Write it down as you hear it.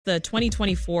The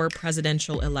 2024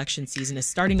 presidential election season is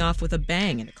starting off with a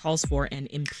bang, and it calls for an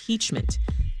impeachment.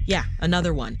 Yeah,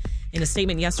 another one. In a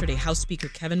statement yesterday, House Speaker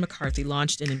Kevin McCarthy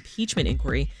launched an impeachment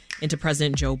inquiry into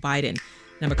President Joe Biden.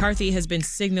 Now, McCarthy has been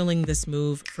signaling this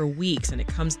move for weeks, and it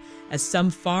comes as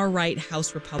some far-right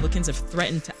House Republicans have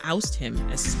threatened to oust him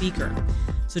as Speaker.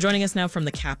 So joining us now from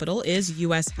the Capitol is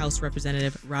U.S. House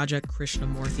Representative Raja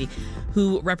Krishnamoorthi,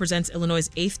 who represents Illinois'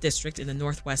 8th District in the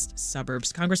Northwest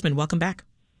suburbs. Congressman, welcome back.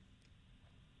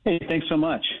 Hey, thanks so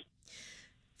much.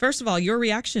 First of all, your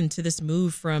reaction to this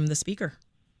move from the Speaker?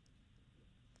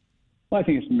 Well, I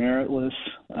think it's meritless.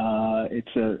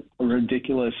 It's a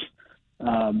ridiculous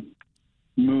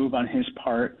move on his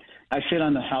part. I sit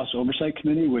on the House Oversight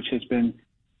Committee, which has been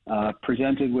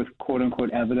presented with quote-unquote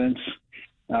evidence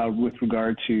with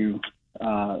regard to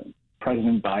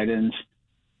President Biden's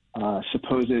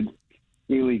supposed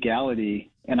illegality.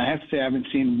 And I have to say I haven't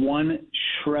seen one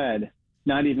shred,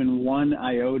 not even one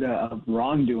iota of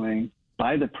wrongdoing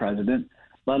by the president,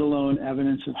 let alone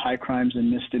evidence of high crimes and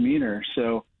misdemeanor.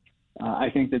 So I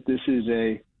think that this is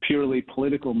a purely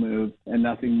political move and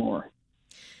nothing more.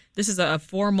 This is a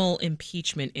formal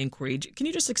impeachment inquiry. Can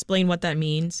you just explain what that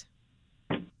means?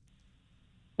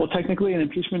 Well, technically, an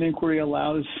impeachment inquiry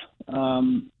allows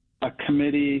a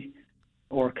committee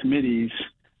or committees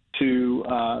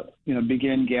to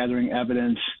begin gathering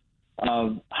evidence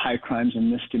of high crimes and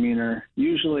misdemeanor,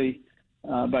 usually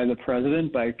by the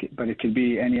president, but it could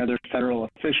be any other federal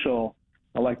official,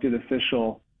 elected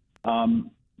official.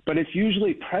 But it's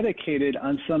usually predicated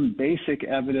on some basic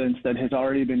evidence that has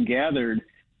already been gathered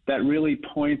that really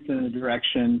points in the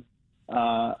direction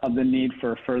of the need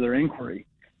for further inquiry.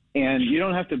 And you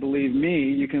don't have to believe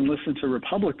me. You can listen to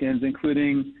Republicans,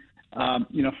 including,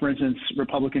 for instance,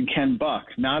 Republican Ken Buck,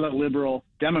 not a liberal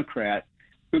Democrat,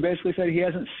 who basically said he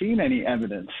hasn't seen any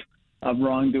evidence of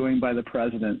wrongdoing by the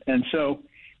president. And so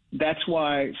that's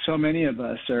why so many of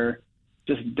us are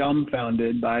just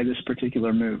dumbfounded by this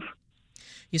particular move.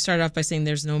 You started off by saying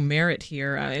there's no merit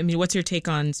here. What's your take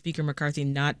on Speaker McCarthy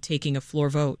not taking a floor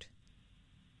vote?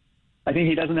 I think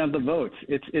he doesn't have the votes.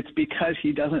 It's because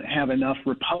he doesn't have enough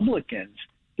Republicans,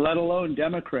 let alone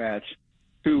Democrats,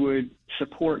 who would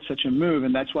support such a move,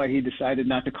 and that's why he decided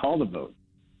not to call the vote.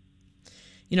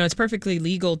 You know, it's perfectly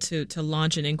legal to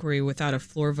launch an inquiry without a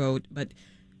floor vote, but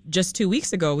just 2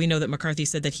 weeks ago, we know that McCarthy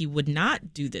said that he would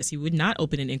not do this. He would not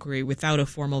open an inquiry without a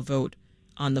formal vote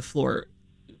on the floor.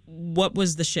 What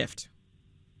was the shift?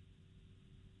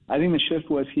 I think the shift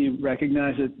was he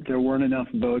recognized that there weren't enough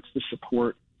votes to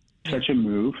support such a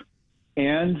move,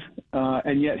 and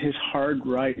yet his hard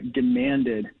right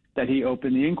demanded that he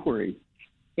open the inquiry.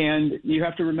 And you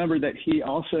have to remember that he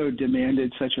also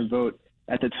demanded such a vote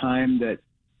at the time that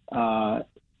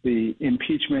the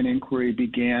impeachment inquiry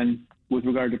began with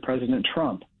regard to President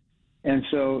Trump. And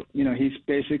so, he's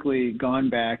basically gone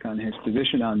back on his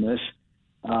position on this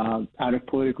out of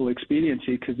political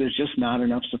expediency because there's just not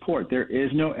enough support. There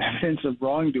is no evidence of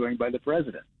wrongdoing by the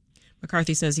president.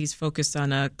 McCarthy says he's focused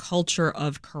on a culture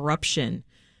of corruption.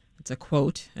 That's a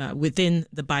quote within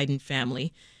the Biden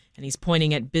family. And he's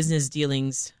pointing at business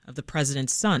dealings of the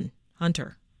president's son,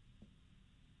 Hunter.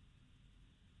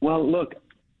 Well, look,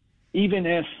 even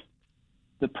if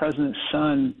the president's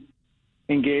son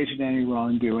engaged in any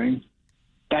wrongdoing,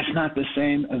 that's not the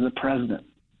same as the president.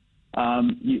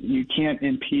 You can't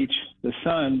impeach the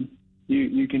son.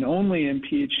 You can only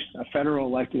impeach a federal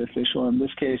elected official, in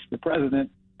this case, the president,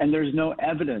 and there's no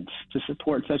evidence to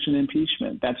support such an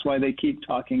impeachment. That's why they keep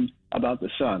talking about the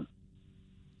son.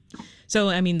 So,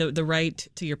 the right,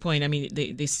 to your point,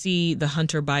 they see the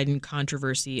Hunter Biden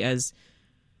controversy as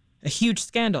a huge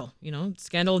scandal,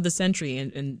 scandal of the century.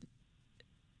 And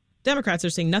Democrats are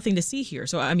saying nothing to see here.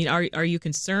 So, are you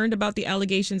concerned about the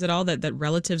allegations at all that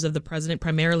relatives of the president,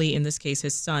 primarily in this case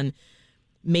his son,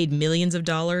 made millions of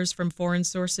dollars from foreign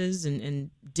sources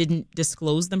and didn't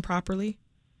disclose them properly?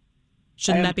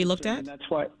 Shouldn't that be looked at? And that's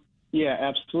why, yeah,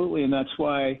 absolutely. And that's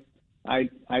why I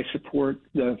support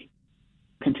the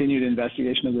continued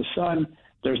investigation of the son.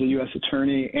 There's a U.S.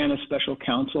 attorney and a special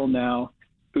counsel now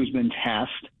who's been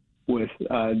tasked with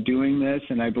doing this.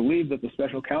 And I believe that the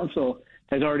special counsel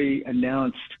has already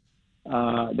announced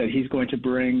that he's going to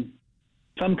bring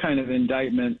some kind of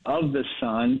indictment of the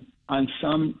son on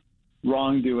some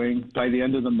wrongdoing by the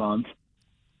end of the month.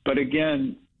 But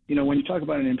again, when you talk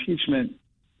about an impeachment,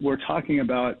 we're talking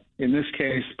about, in this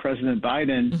case, President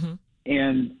Biden,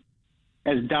 and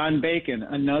as Don Bacon,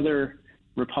 another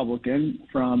Republican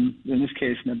from, in this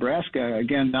case, Nebraska,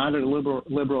 again, not a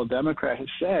liberal Democrat, has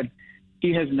said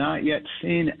he has not yet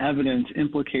seen evidence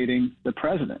implicating the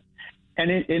president. And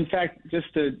in fact,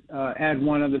 just to add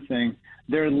one other thing,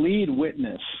 their lead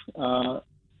witness,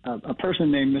 a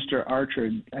person named Mr. Archer,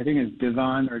 I think it's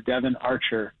Devon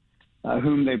Archer,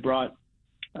 whom they brought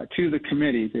to the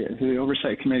committee, to the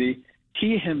Oversight Committee,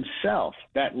 he himself,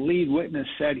 that lead witness,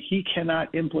 said he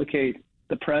cannot implicate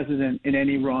the president in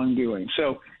any wrongdoing.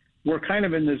 So we're kind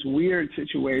of in this weird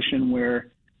situation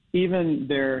where even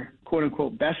their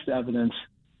quote-unquote best evidence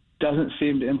doesn't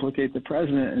seem to implicate the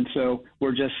president, and so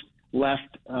we're just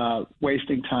left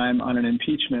wasting time on an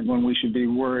impeachment when we should be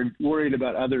worried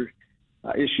about other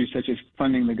issues such as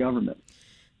funding the government.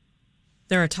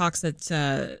 There are talks that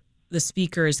the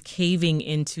speaker is caving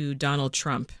into Donald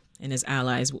Trump and his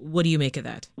allies. What do you make of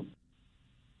that?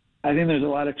 I think there's a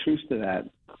lot of truth to that.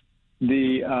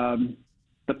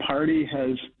 The party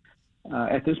has,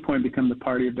 at this point, become the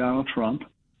party of Donald Trump.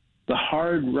 The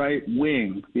hard right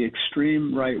wing, the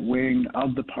extreme right wing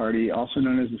of the party, also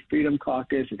known as the Freedom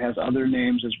Caucus, it has other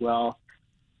names as well.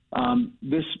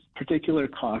 This particular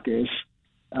caucus,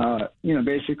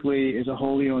 basically is a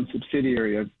wholly owned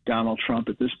subsidiary of Donald Trump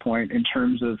at this point in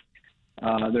terms of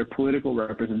their political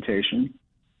representation.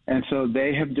 And so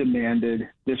they have demanded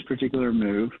this particular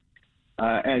move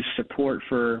as support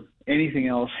for anything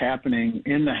else happening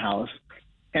in the House.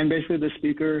 And basically the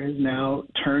speaker has now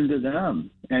turned to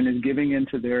them and is giving in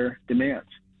to their demands.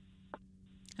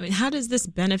 I mean, how does this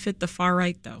benefit the far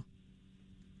right, though?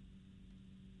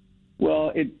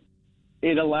 Well,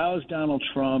 it allows Donald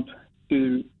Trump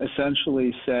to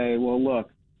essentially say, well, look,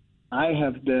 I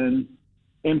have been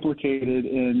implicated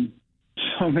in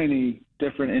so many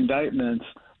different indictments,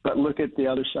 but look at the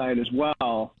other side as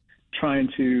well, trying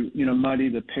to, muddy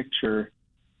the picture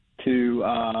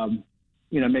to,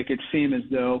 make it seem as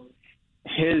though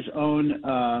his own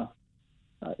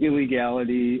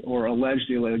illegality or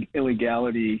alleged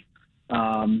illegality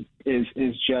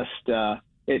is just,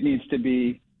 it needs to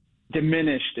be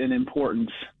diminished in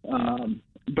importance.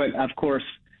 But of course,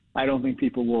 I don't think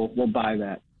people will buy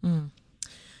that.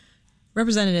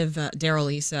 Representative Darrell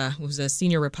Issa, who's a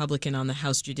senior Republican on the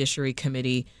House Judiciary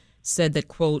Committee, said that,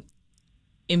 quote,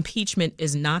 impeachment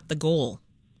is not the goal.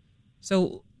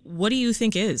 So what do you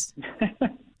think is?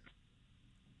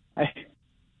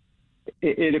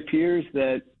 It appears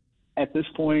that at this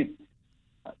point,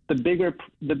 the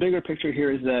bigger picture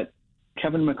here is that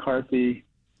Kevin McCarthy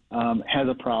has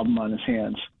a problem on his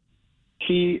hands.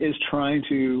 He is trying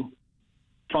to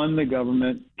fund the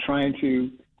government, trying to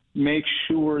make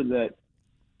sure that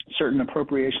certain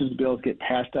appropriations bills get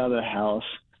passed out of the House.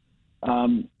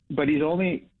 But he's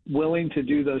only willing to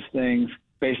do those things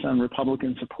based on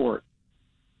Republican support.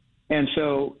 And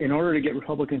so in order to get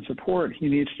Republican support, he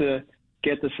needs to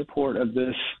get the support of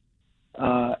this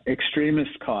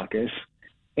extremist caucus.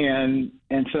 And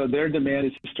so their demand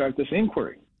is to start this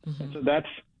inquiry. Mm-hmm. And so that's,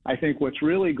 I think, what's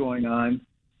really going on,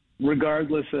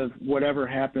 regardless of whatever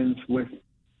happens with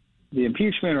the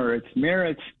impeachment or its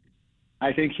merits.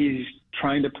 I think he's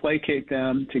trying to placate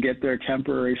them to get their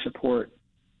temporary support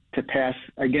to pass,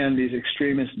 again, these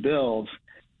extremist bills.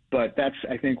 But that's,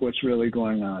 I think, what's really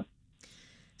going on.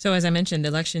 So as I mentioned,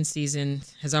 election season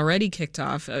has already kicked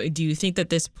off. Do you think that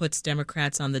this puts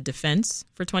Democrats on the defense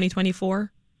for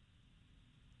 2024?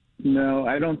 No,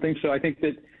 I don't think so. I think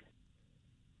that,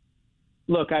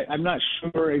 look, I'm not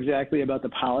sure exactly about the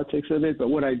politics of it, but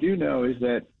what I do know is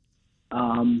that,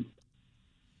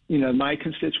 my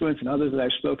constituents and others that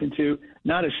I've spoken to,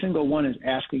 not a single one is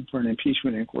asking for an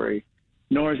impeachment inquiry,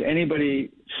 nor is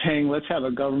anybody saying, let's have a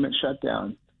government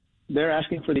shutdown. They're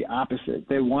asking for the opposite.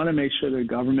 They want to make sure the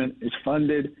government is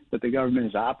funded, that the government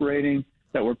is operating,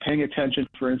 that we're paying attention,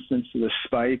 for instance, to the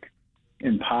spike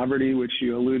in poverty, which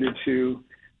you alluded to,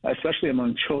 especially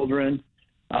among children.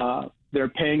 That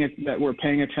we're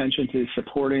paying attention to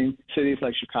supporting cities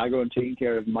like Chicago and taking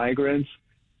care of migrants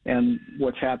and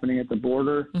what's happening at the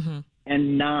border, mm-hmm.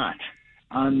 and not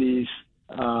on these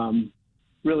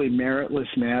really meritless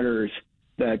matters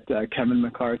that Kevin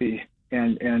McCarthy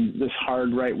and this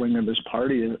hard right wing of this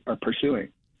party are pursuing.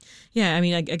 Yeah, I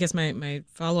mean, I guess my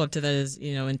follow-up to that is,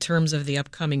 in terms of the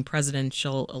upcoming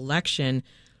presidential election,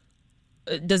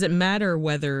 does it matter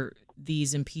whether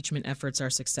these impeachment efforts are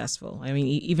successful? I mean,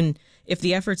 even if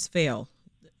the efforts fail,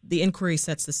 the inquiry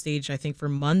sets the stage, I think, for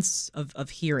months of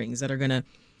hearings that are going to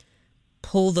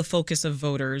pull the focus of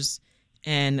voters,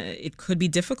 and it could be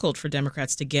difficult for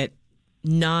Democrats to get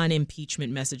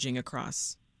non-impeachment messaging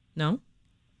across. No?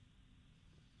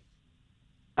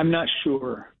 I'm not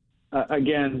sure.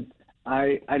 Again,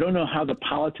 I don't know how the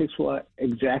politics will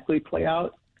exactly play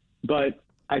out, but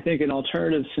I think an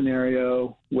alternative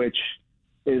scenario, which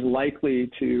is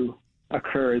likely to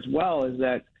occur as well, is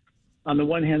that on the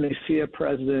one hand, they see a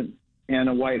president and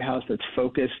a White House that's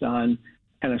focused on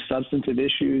kind of substantive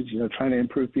issues, trying to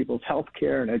improve people's health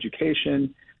care and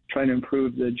education, trying to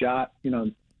improve the job,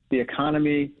 the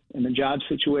economy and the job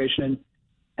situation.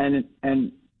 And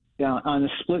on the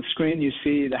split screen, you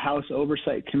see the House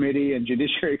Oversight Committee and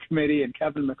Judiciary Committee and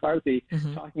Kevin McCarthy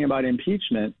talking about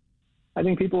impeachment. I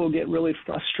think people will get really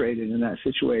frustrated in that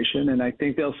situation. And I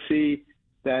think they'll see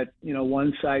that,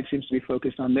 one side seems to be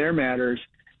focused on their matters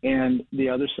and the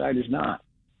other side is not.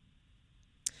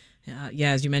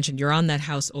 As you mentioned, you're on that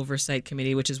House Oversight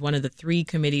Committee, which is one of the three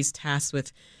committees tasked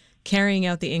with carrying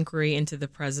out the inquiry into the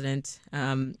president.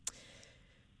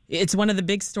 It's one of the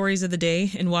big stories of the day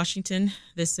in Washington,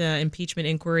 this impeachment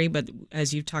inquiry. But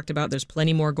as you talked about, there's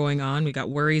plenty more going on. We got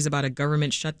worries about a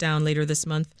government shutdown later this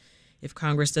month if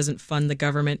Congress doesn't fund the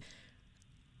government.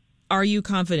 Are you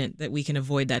confident that we can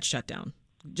avoid that shutdown?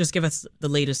 Just give us the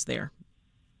latest there.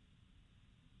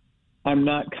 I'm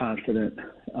not confident.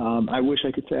 I wish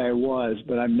I could say I was,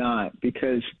 but I'm not,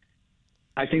 because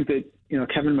I think that,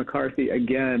 Kevin McCarthy,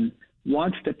 again,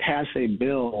 wants to pass a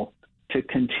bill to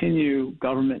continue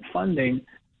government funding,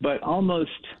 but almost,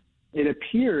 it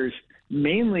appears,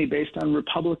 mainly based on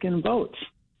Republican votes.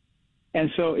 And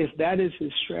so if that is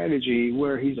his strategy,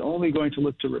 where he's only going to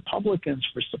look to Republicans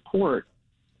for support,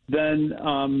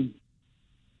 then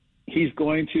he's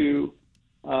going to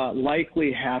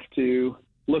likely have to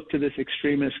look to this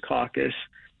extremist caucus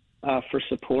for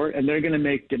support, and they're going to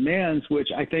make demands which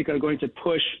I think are going to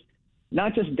push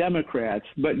not just Democrats,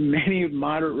 but many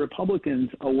moderate Republicans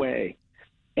away.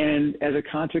 And as a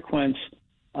consequence,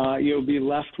 you'll be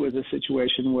left with a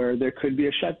situation where there could be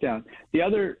a shutdown. The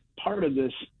other part of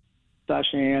this,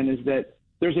 Sasha Ann, is that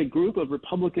there's a group of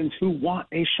Republicans who want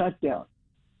a shutdown.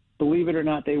 Believe it or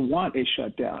not, they want a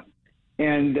shutdown.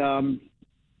 And,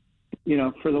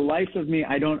 for the life of me,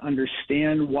 I don't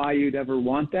understand why you'd ever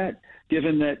want that,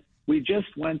 given that we just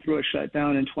went through a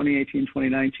shutdown in 2018,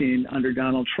 2019 under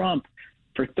Donald Trump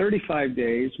for 35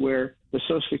 days, where the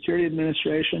Social Security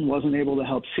Administration wasn't able to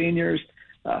help seniors.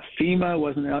 FEMA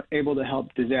wasn't able to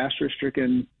help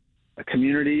disaster-stricken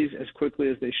communities as quickly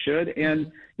as they should.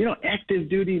 And, active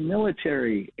duty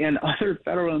military and other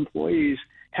federal employees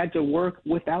had to work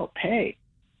without pay.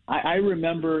 I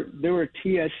remember there were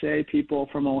TSA people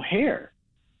from O'Hare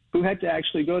who had to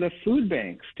actually go to food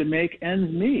banks to make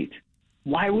ends meet.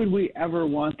 Why would we ever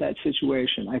want that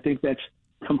situation? I think that's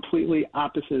completely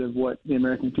opposite of what the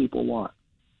American people want.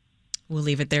 We'll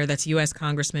leave it there. That's U.S.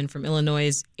 Congressman from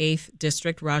Illinois' 8th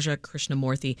District, Raja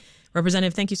Krishnamurthy.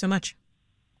 Representative, thank you so much.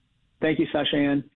 Thank you, Sasha Ann.